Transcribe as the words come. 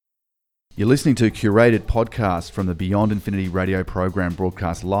You're listening to a curated podcast from the Beyond Infinity radio program,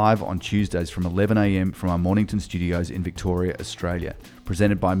 broadcast live on Tuesdays from 11 a.m. from our Mornington studios in Victoria, Australia.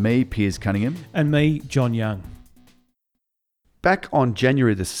 Presented by me, Piers Cunningham. And me, John Young. Back on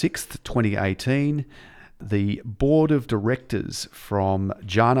January the 6th, 2018, the board of directors from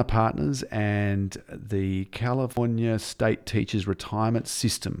Jhana Partners and the California State Teachers Retirement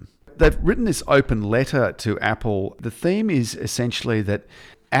System, they've written this open letter to Apple. The theme is essentially that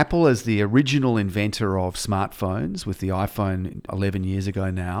Apple, as the original inventor of smartphones with the iPhone 11 years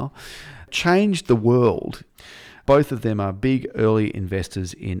ago now, changed the world. Both of them are big early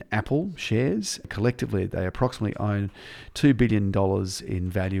investors in Apple shares. Collectively, they approximately own $2 billion in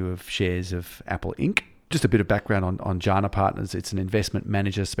value of shares of Apple Inc. Just a bit of background on Jhana Partners. It's an investment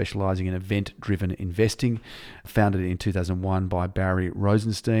manager specializing in event-driven investing, founded in 2001 by Barry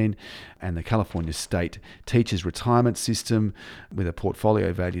Rosenstein, and the California State Teachers Retirement System, with a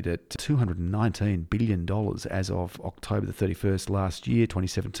portfolio valued at $219 billion as of October the 31st last year,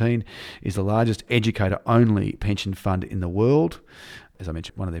 2017, is the largest educator-only pension fund in the world. As I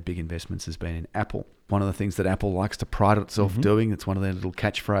mentioned, one of their big investments has been in Apple. One of the things that Apple likes to pride itself doing, it's one of their little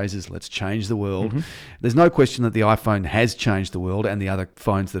catchphrases, let's change the world. There's no question that the iPhone has changed the world, and the other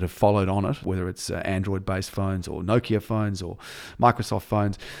phones that have followed on it, whether it's Android-based phones or Nokia phones or Microsoft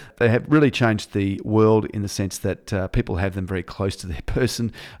phones, they have really changed the world in the sense that people have them very close to their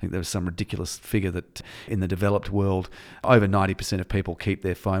person. I think there was some ridiculous figure that in the developed world, over 90% of people keep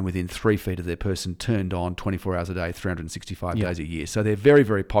their phone within 3 feet of their person, turned on 24 hours a day, 365 days a year. So they're very,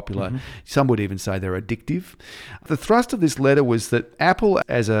 very popular. Some would even say they're addictive. The thrust of this letter was that Apple,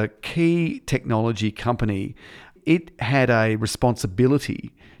 as a key technology company, it had a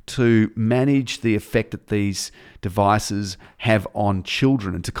responsibility to manage the effect that these devices have on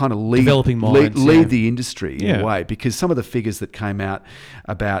children and to kind of lead the industry in a way, because some of the figures that came out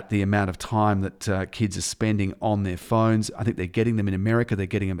about the amount of time that kids are spending on their phones, I think they're getting them in America, they're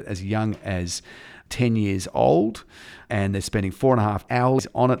getting them as young as 10 years old, and they're spending 4.5 hours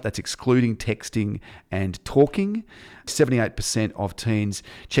on it. That's excluding texting and talking. 78% of teens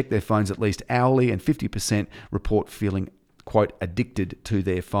check their phones at least hourly, and 50% report feeling, quote, addicted to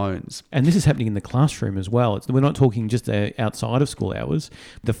their phones. And this is happening in the classroom as well. We're not talking just outside of school hours.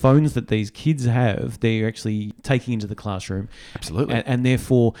 The phones that these kids have, they're actually taking into the classroom. Absolutely. And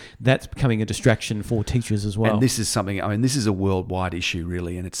therefore, that's becoming a distraction for teachers as well. And this is something, this is a worldwide issue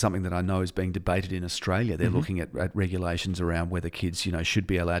really, and it's something that I know is being debated in Australia. They're looking at regulations around whether kids, should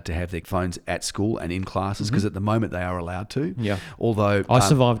be allowed to have their phones at school and in classes, because at the moment they are allowed to. Yeah. Although I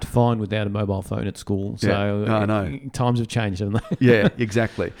survived fine without a mobile phone at school. So I know. Times have changed, haven't they? Yeah,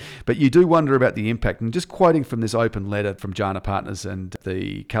 exactly. But you do wonder about the impact. And just quoting from this open letter from Jhana Partners and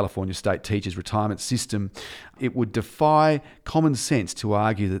the California State Teachers Retirement System, it would defy common sense to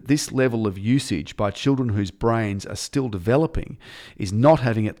argue that this level of usage by children whose brains are still developing is not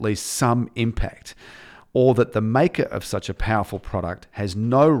having at least some impact, or that the maker of such a powerful product has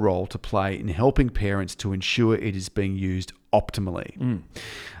no role to play in helping parents to ensure it is being used optimally.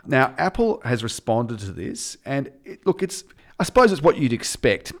 Now, Apple has responded to this, and I suppose it's what you'd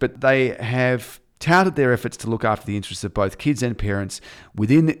expect, but they have touted their efforts to look after the interests of both kids and parents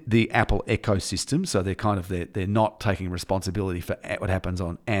within the Apple ecosystem. So they're not taking responsibility for what happens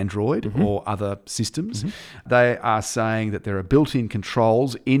on Android or other systems. They are saying that there are built-in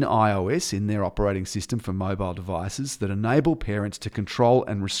controls in iOS, in their operating system for mobile devices, that enable parents to control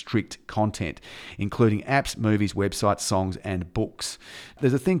and restrict content, including apps, movies, websites, songs, and books.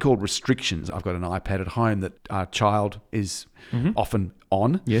 There's a thing called restrictions. I've got an iPad at home that our child is often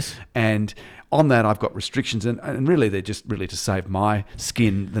on. Yes. And on that, I've got restrictions, and really they're just really to save my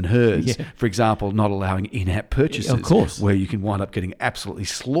skin than hers. Yeah. For example, not allowing in-app purchases, of course, where you can wind up getting absolutely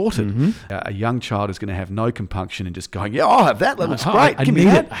slaughtered. A young child is going to have no compunction and just going, I'll have that. That looks great. Give me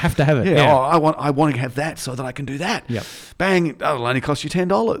that. I have to have it. Yeah. I want to have that so that I can do that. Yep. Bang, that'll only cost you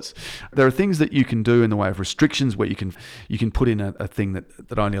 $10. There are things that you can do in the way of restrictions where you can put in a thing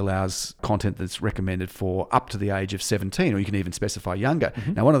that only allows content that's recommended for up to the age of 17, or you can even specify younger.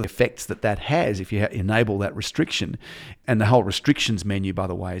 Now, one of the effects that has, if you enable that restriction, and the whole restrictions menu, by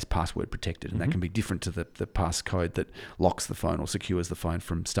the way, is password protected, and that can be different to the passcode that locks the phone or secures the phone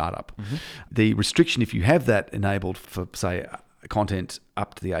from startup. The restriction, if you have that enabled for, say, content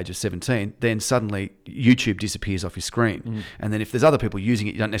up to the age of 17, then suddenly YouTube disappears off your screen. And then if there's other people using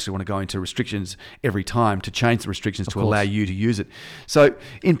it, you don't necessarily want to go into restrictions every time to change the restrictions to allow you to use it. So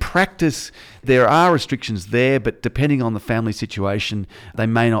in practice, there are restrictions there, but depending on the family situation, they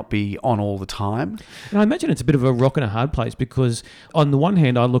may not be on all the time. And I imagine it's a bit of a rock and a hard place, because on the one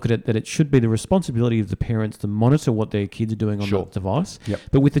hand, I look at it that it should be the responsibility of the parents to monitor what their kids are doing on the device.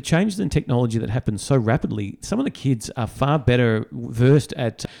 But with the changes in technology that happen so rapidly, some of the kids are far better versed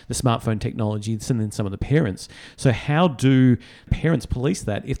at the smartphone technology than some of the parents. So how do parents police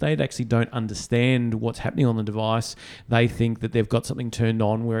that if they actually don't understand what's happening on the device? They think that they've got something turned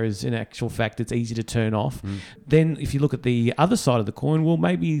on, whereas in actual fact it's easy to turn off. Then if you look at the other side of the coin, well,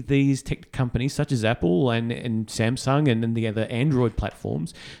 maybe these tech companies such as Apple and Samsung and then the other Android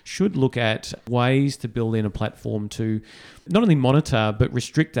platforms should look at ways to build in a platform to not only monitor but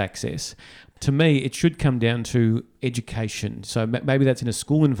restrict access. To me, it should come down to education. So maybe that's in a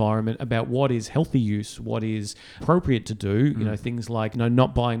school environment about what is healthy use, what is appropriate to do. You know, things like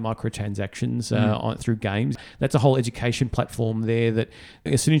not buying microtransactions through games. That's a whole education platform there. That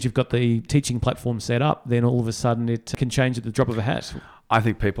as soon as you've got the teaching platform set up, then all of a sudden it can change at the drop of a hat. I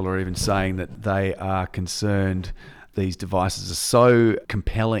think people are even saying that they are concerned these devices are so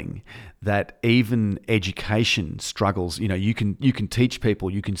compelling that even education struggles. You know, you can teach people,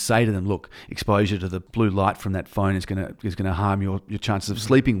 you can say to them, look, exposure to the blue light from that phone is going to harm your chances of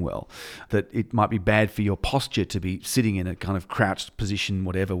sleeping well, that it might be bad for your posture to be sitting in a kind of crouched position,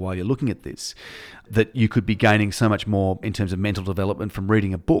 whatever, while you're looking at this, that you could be gaining so much more in terms of mental development from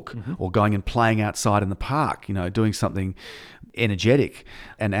reading a book or going and playing outside in the park, doing something energetic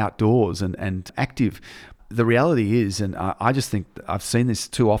and outdoors and active. The reality is, and I just think I've seen this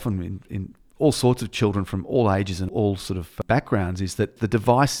too often in all sorts of children from all ages and all sort of backgrounds, is that the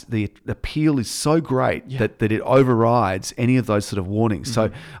device, the appeal is so great that it overrides any of those sort of warnings.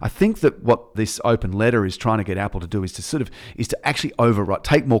 So I think that what this open letter is trying to get Apple to do is to actually override,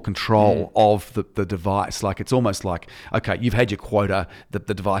 take more control of the device. Like it's almost like, okay, you've had your quota, the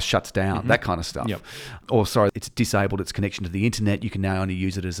device shuts down, that kind of stuff. Or sorry, it's disabled its connection to the internet. You can now only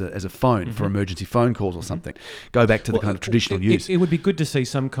use it as a phone for emergency phone calls or something. Go back to the kind of traditional use. It would be good to see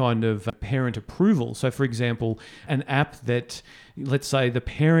some kind of parent approval. So, for example, an app that, let's say the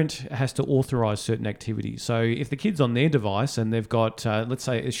parent has to authorize certain activities. So if the kid's on their device and they've got, let's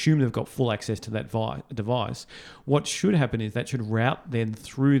say, assume they've got full access to that device, what should happen is that should route then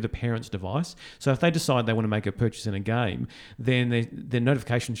through the parent's device. So if they decide they want to make a purchase in a game, then their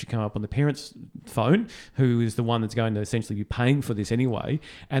notification should come up on the parent's phone, who is the one that's going to essentially be paying for this anyway,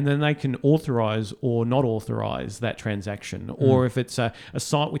 and then they can authorize or not authorize that transaction. Or if it's a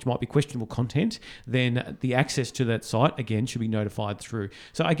site which might be questionable content, then the access to that site, again, should be notified through.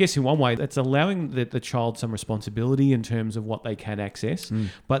 So I guess in one way, that's allowing the child some responsibility in terms of what they can access,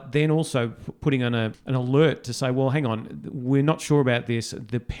 but then also putting on an alert to say, well, hang on, we're not sure about this.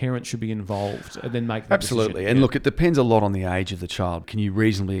 The parent should be involved and then make that Absolutely. decision. And look, it depends a lot on the age of the child. Can you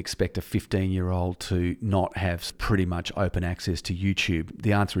reasonably expect a 15-year-old to not have pretty much open access to YouTube?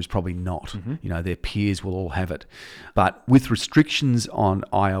 The answer is probably not. Their peers will all have it. But with restrictions on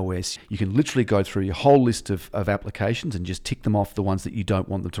iOS, you can literally go through your whole list of applications and just tick them off, the ones that you don't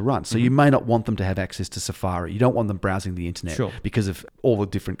want them to run. So you may not want them to have access to Safari. You don't want them browsing the internet because of all the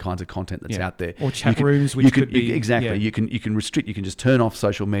different kinds of content that's out there. Or chat rooms, which could be... Exactly. Yeah. You can restrict. You can just turn off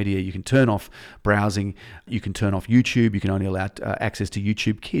social media. You can turn off browsing. You can turn off YouTube. You can only allow access to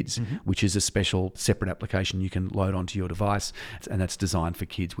YouTube Kids, which is a special separate application you can load onto your device, and that's designed for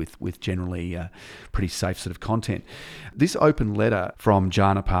kids with generally pretty safe sort of content. This open letter from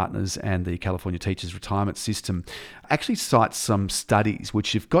Jhana Partners and the California Teachers Retirement System actually cites some studies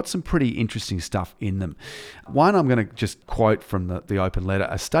which have got some pretty interesting stuff in them. One, I'm going to just quote from the open letter.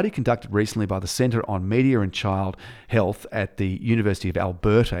 A study conducted recently by the Centre on Media and Child Health at the University of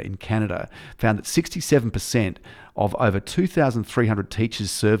Alberta in Canada found that 67% of over 2,300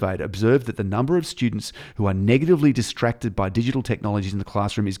 teachers surveyed observed that the number of students who are negatively distracted by digital technologies in the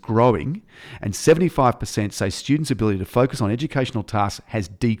classroom is growing, and 75% say students' ability to focus on educational tasks has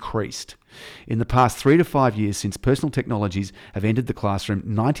decreased. In the past 3 to 5 years since personal technologies have entered the classroom,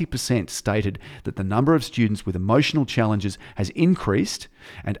 90% stated that the number of students with emotional challenges has increased,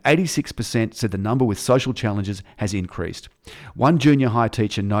 and 86% said the number with social challenges has increased. One junior high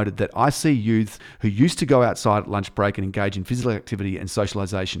teacher noted that I see youth who used to go outside at lunch break and engage in physical activity and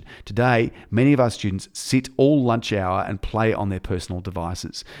socialisation. Today, many of our students sit all lunch hour and play on their personal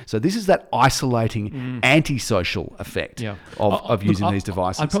devices. So this is that isolating, antisocial effect of using these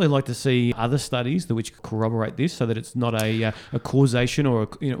devices. I'd probably like to see other studies which corroborate this, so that it's not a causation or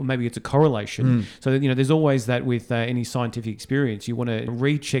maybe it's a correlation. So that, there's always that with any scientific experience. You want to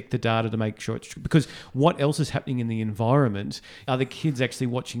recheck the data to make sure it's true, because what else is happening in the environment? Are the kids actually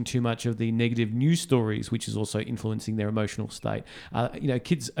watching too much of the negative news stories, which is also influencing their emotional state?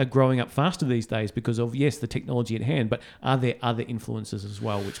 Kids are growing up faster these days because of, yes, the technology at hand, but are there other influences as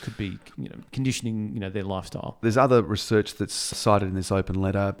well which could be conditioning their lifestyle? There's other research that's cited in this open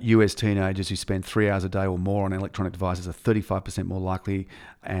letter. US teenagers who spend 3 hours a day or more on electronic devices are 35% more likely,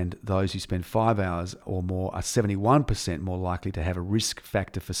 and those who spend 5 hours or more are 71% more likely to have a risk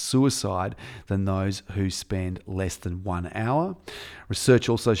factor for suicide than those who spend less than 1 hour. Research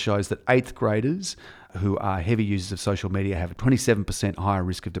also shows that 8th graders who are heavy users of social media have a 27% higher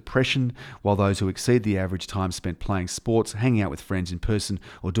risk of depression, while those who exceed the average time spent playing sports, hanging out with friends in person,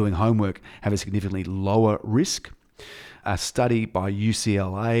 or doing homework have a significantly lower risk. A study by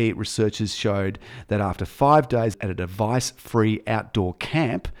UCLA researchers showed that after 5 days at a device-free outdoor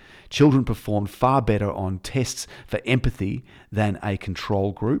camp, children performed far better on tests for empathy than a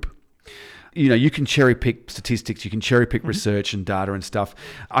control group. You can cherry pick statistics, you can cherry pick research and data and stuff.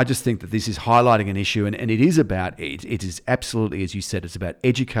 I just think that this is highlighting an issue, and it is about, it is absolutely, as you said, it's about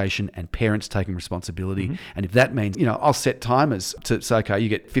education and parents taking responsibility. And if that means, I'll set timers to say, okay, you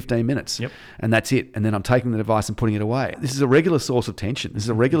get 15 minutes and that's it. And then I'm taking the device and putting it away. This is a regular source of tension. This is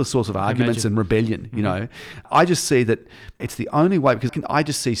a regular source of arguments and rebellion, I just see that it's the only way, because I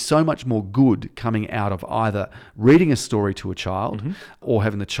just see so much more good coming out of either reading a story to a child or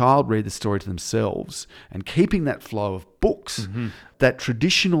having the child read the story to themselves and keeping that flow of books, that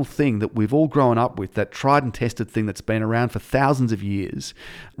traditional thing that we've all grown up with, that tried and tested thing that's been around for thousands of years.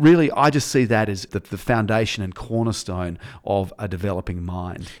 Really, I just see that as the foundation and cornerstone of a developing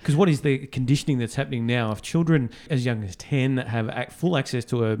mind. Because what is the conditioning that's happening now? If children as young as 10 have full access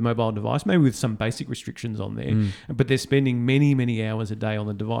to a mobile device, maybe with some basic restrictions on there, but they're spending many, many hours a day on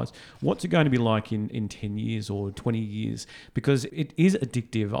the device, what's it going to be like in 10 years or 20 years? Because it is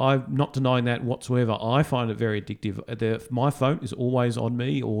addictive. I'm not denying that whatsoever. I find it very addictive. My phone is always on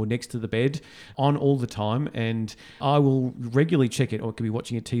me or next to the bed, on all the time, and I will regularly check it, or it could be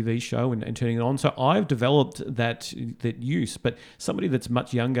watching a TV show and turning it on. So I've developed that use. But somebody that's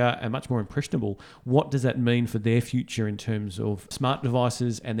much younger and much more impressionable, what does that mean for their future in terms of smart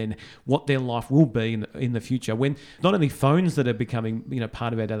devices, and then what their life will be in the future, when not only phones that are becoming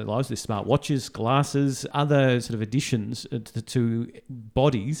part of our daily lives, there's smart watches, glasses, other sort of additions to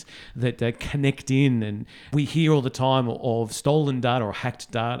bodies that connect in, and we hear all the time of stolen data or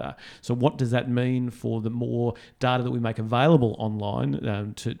hacked data. So what does that mean for the more data that we make available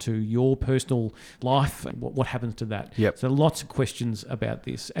online to your personal life? What happens to that? So lots of questions about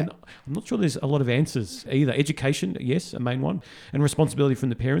this. And I'm not sure there's a lot of answers either. Education, yes, a main one, and responsibility from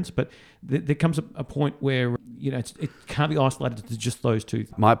the parents. But there comes a point where it can't be isolated to just those two.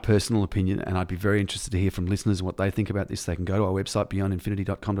 My personal opinion, and I'd be very interested to hear from listeners and what they think about this, they can go to our website,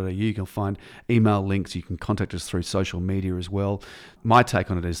 beyondinfinity.com.au. You can find email links. You can contact us through social media as well. My take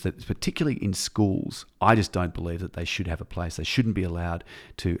on it is that, particularly in schools, I just don't believe that they should have a place. They shouldn't be allowed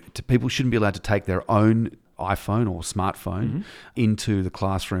people shouldn't be allowed to take their own iPhone or smartphone into the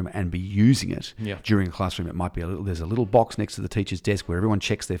classroom and be using it during a classroom. It might be there's a little box next to the teacher's desk where everyone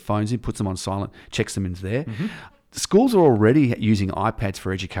checks their phones in, puts them on silent, checks them into there. Schools are already using iPads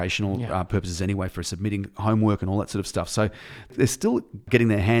for educational purposes anyway, for submitting homework and all that sort of stuff. So they're still getting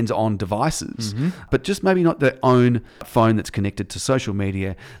their hands on devices, but just maybe not their own phone that's connected to social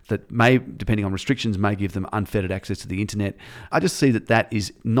media that may, depending on restrictions, may give them unfettered access to the internet. I just see that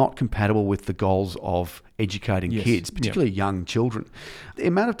is not compatible with the goals of educating kids, particularly young children. The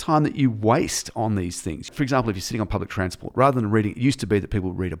amount of time that you waste on these things. For example, if you're sitting on public transport, rather than reading, it used to be that people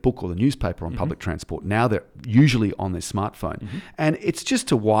would read a book or the newspaper on public transport. Now they're usually on their smartphone. And it's just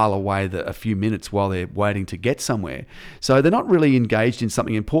to while away a few minutes while they're waiting to get somewhere. So they're not really engaged in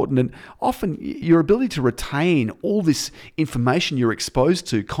something important. And often your ability to retain all this information you're exposed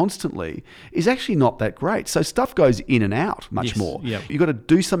to constantly is actually not that great. So stuff goes in and out much more. You've got to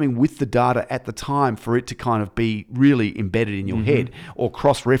do something with the data at the time for it to kind of be really embedded in your head, or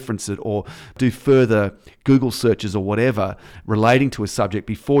cross-reference it, or do further Google searches or whatever relating to a subject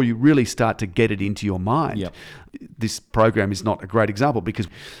before you really start to get it into your mind. This program is not a great example because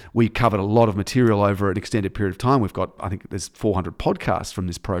we covered a lot of material over an extended period of time. We've got, I think there's 400 podcasts from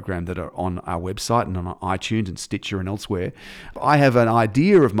this program that are on our website and on iTunes and Stitcher and elsewhere. I have an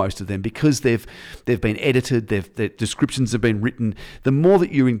idea of most of them because they've been edited, their descriptions have been written. The more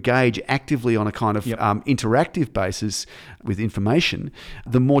that you engage actively on a kind of interactive basis with information,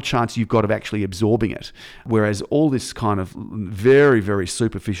 the more chance you've got of actually absorbing it. Whereas all this kind of very, very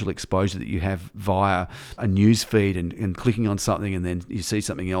superficial exposure that you have via a news feed and clicking on something and then you see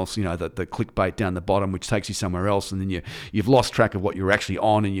something else, the clickbait down the bottom, which takes you somewhere else, and then you've lost track of what you're actually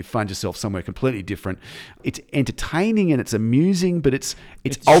on and you find yourself somewhere completely different. It's entertaining and it's amusing, but it's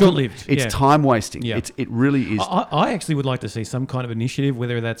short-lived. It's time wasting. Yeah. It really is. I actually would like to see some kind of initiative,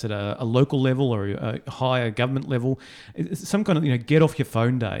 whether that's at a local level or a higher government level, some kind of get off your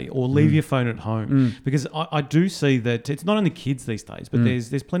phone day or leave your phone at home, because I do see that it's not only kids these days, but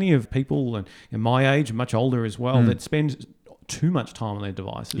there's plenty of people and my age and much older as well that spend too much time on their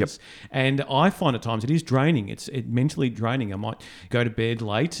devices. Yep. And I find at times it is draining. It's mentally draining. I might go to bed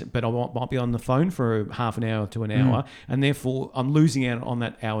late, but I might be on the phone for half an hour to an hour, and therefore I'm losing out on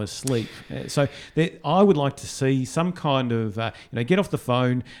that hour's sleep. So I would like to see some kind of, get off the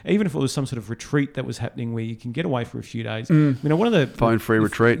phone, even if it was some sort of retreat that was happening where you can get away for a few days. One of the phone-free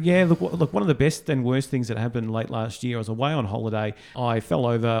retreat. Yeah, look, one of the best and worst things that happened late last year, I was away on holiday. I fell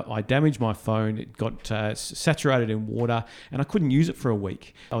over, I damaged my phone, it got saturated in water, and I couldn't use it for a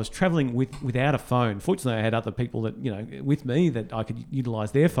week. I was traveling without a phone. Fortunately, I had other people that with me that I could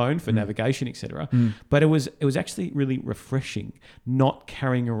utilize their phone for navigation, etc. But it was actually really refreshing not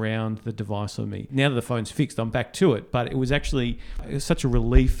carrying around the device on me. Now that the phone's fixed, I'm back to it. But it was such a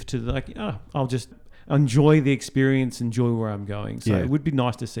relief to I'll just enjoy the experience, enjoy where I'm going. So it would be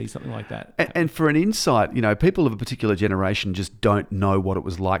nice to see something like that. And for an insight, people of a particular generation just don't know what it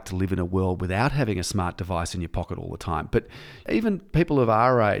was like to live in a world without having a smart device in your pocket all the time. But even people of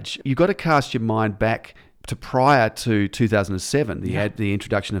our age, you've got to cast your mind back to prior to 2007, the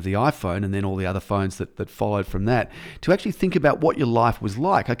introduction of the iPhone and then all the other phones that followed from that, to actually think about what your life was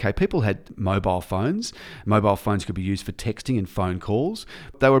like. Okay, people had mobile phones. Mobile phones could be used for texting and phone calls.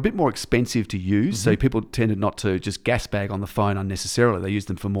 They were a bit more expensive to use, so people tended not to just gas bag on the phone unnecessarily. They used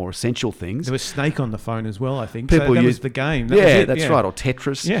them for more essential things. There was Snake on the phone as well, I think. People was the game. That was that's right, or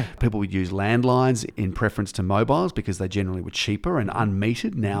Tetris. Yeah. People would use landlines in preference to mobiles because they generally were cheaper and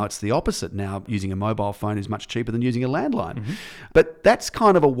unmetered. Now it's the opposite. Now using a mobile phone is much cheaper than using a landline. But that's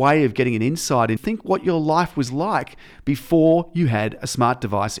kind of a way of getting an insight and think what your life was like before you had a smart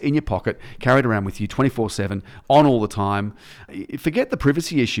device in your pocket, carried around with you 24/7, on all the time. Forget the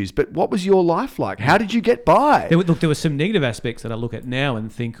privacy issues, but what was your life like? How did you get by? There were some negative aspects that I look at now and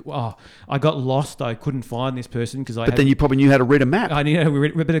think, I got lost. I couldn't find this person because then you probably knew how to read a map. I knew how to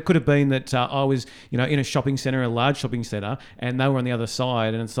read, but it could have been that I was, in a shopping centre, a large shopping centre, and they were on the other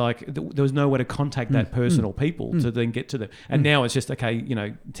side, and it's like there was no way to contact that person or people to then get to them. And now it's just,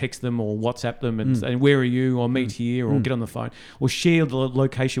 okay, text them or WhatsApp them and where are you, or meet here, or get on the phone, or share the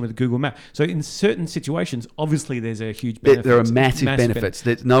location with Google Maps. So in certain situations, obviously there's a huge benefit. There are massive benefits.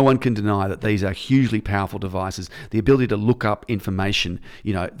 That no one can deny that these are hugely powerful devices. The ability to look up information,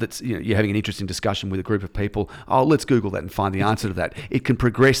 that's you're having an interesting discussion with a group of people. Oh, let's Google that and find the answer to that. It can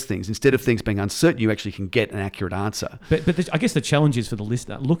progress things. Instead of things being uncertain, you actually can get an accurate answer. But I guess the challenge is for the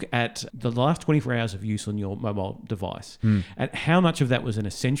listener, look at the last 24 hours of use on your mobile device and how much of that was an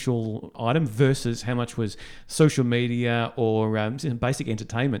essential item versus how much was social media or basic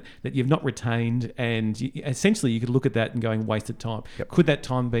entertainment that you've not retained, and essentially you could look at that and going wasted time. Could that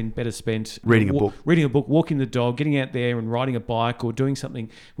time been better spent reading a book, walking the dog, getting out there and riding a bike, or doing something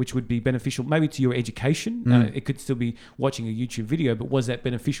which would be beneficial maybe to your education? It could still be watching a YouTube video, but was that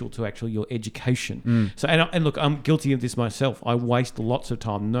beneficial to actually your education? So and look, I'm guilty of this myself. I waste lots of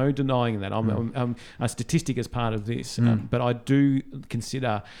time, no denying that. I'm a statistic as part of this, but I do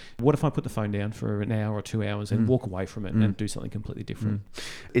consider, what if I put the phone down for an hour or 2 hours and walk away from it and do something completely different?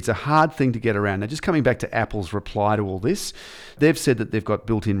 It's a hard thing to get around. Now, just coming back to Apple's reply to all this, they've said that they've got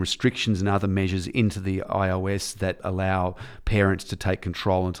built-in restrictions and other measures into the iOS that allow parents to take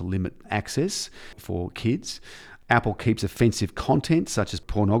control and to limit access for kids. Apple keeps offensive content such as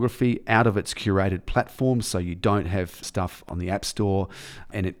pornography out of its curated platforms, so you don't have stuff on the App Store,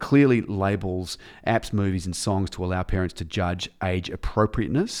 and it clearly labels apps, movies and songs to allow parents to judge age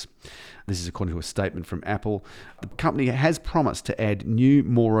appropriateness. This is according to a statement from Apple. The company has promised to add new,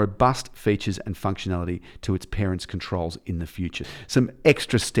 more robust features and functionality to its parents' controls in the future. Some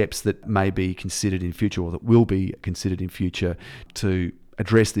extra steps that may be considered in future, or that will be considered in future, to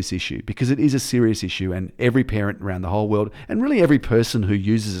address this issue, because it is a serious issue, and every parent around the whole world, and really every person who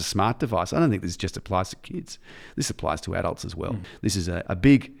uses a smart device, I don't think this just applies to kids, this applies to adults as well. This is a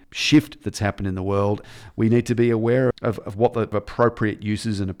big shift that's happened in the world. We need to be aware of what the appropriate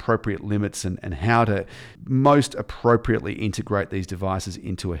uses and appropriate limits and how to most appropriately integrate these devices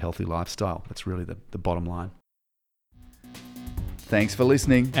into a healthy lifestyle. That's really the bottom line. Thanks for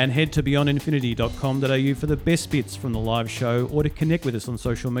listening. And head to beyondinfinity.com.au for the best bits from the live show or to connect with us on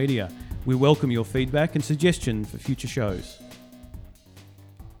social media. We welcome your feedback and suggestion for future shows.